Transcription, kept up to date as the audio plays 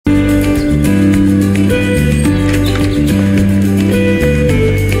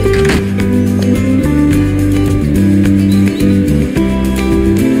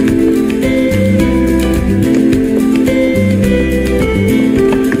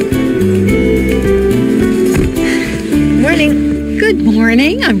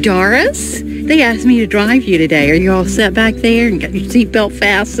I'm Doris. They asked me to drive you today. Are you all set back there and got your seatbelt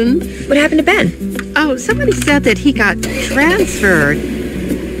fastened? What happened to Ben? Oh, somebody said that he got transferred.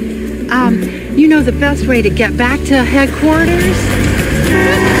 You know the best way to get back to headquarters?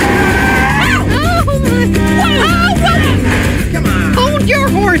 Come on. Hold your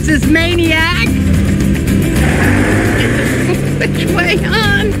horses, maniac. Which way,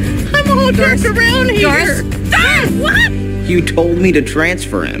 hon? I'm all jerked around here. Doris! What? You told me to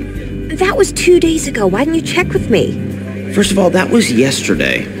transfer him. That was 2 days ago. Why didn't you check with me? First of all, that was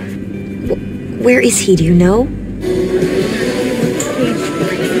yesterday. Where is he? Do you know?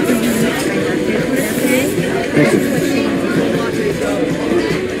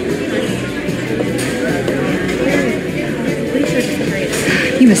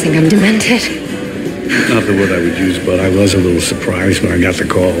 You must think I'm demented. Not the word I would use, but I was a little surprised when I got the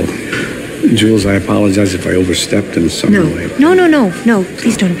call. Jules, I apologize if I overstepped in some way. No.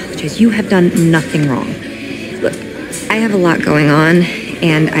 Please don't apologize. You have done nothing wrong. Look, I have a lot going on,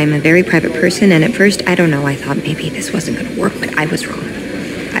 and I'm a very private person, and at first, I don't know, I thought maybe this wasn't going to work, but I was wrong.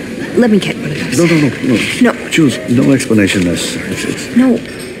 Let me get one of those. No. Jules, no explanation this. No,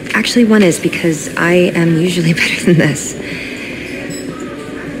 actually one is, because I am usually better than this.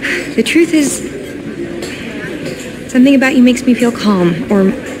 The truth is, something about you makes me feel calm,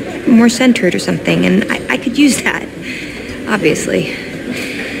 or more centered or something, and I could use that, obviously.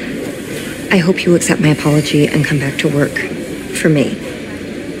 I hope you'll accept my apology and come back to work for me.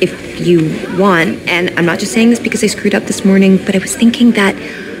 If you want, and I'm not just saying this because I screwed up this morning, but I was thinking that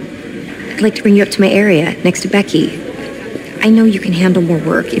I'd like to bring you up to my area next to Becky. I know you can handle more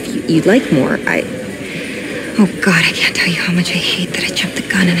work if you'd like more. Oh God, I can't tell you how much I hate that I jumped the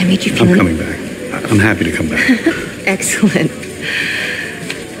gun and I made you feel... I'm coming back. I'm happy to come back. Excellent.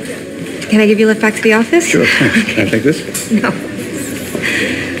 Can I give you a lift back to the office? Sure, thanks. Okay. Can I take this? No.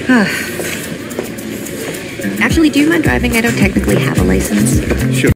 Actually, do you mind driving? I don't technically have a license. Sure.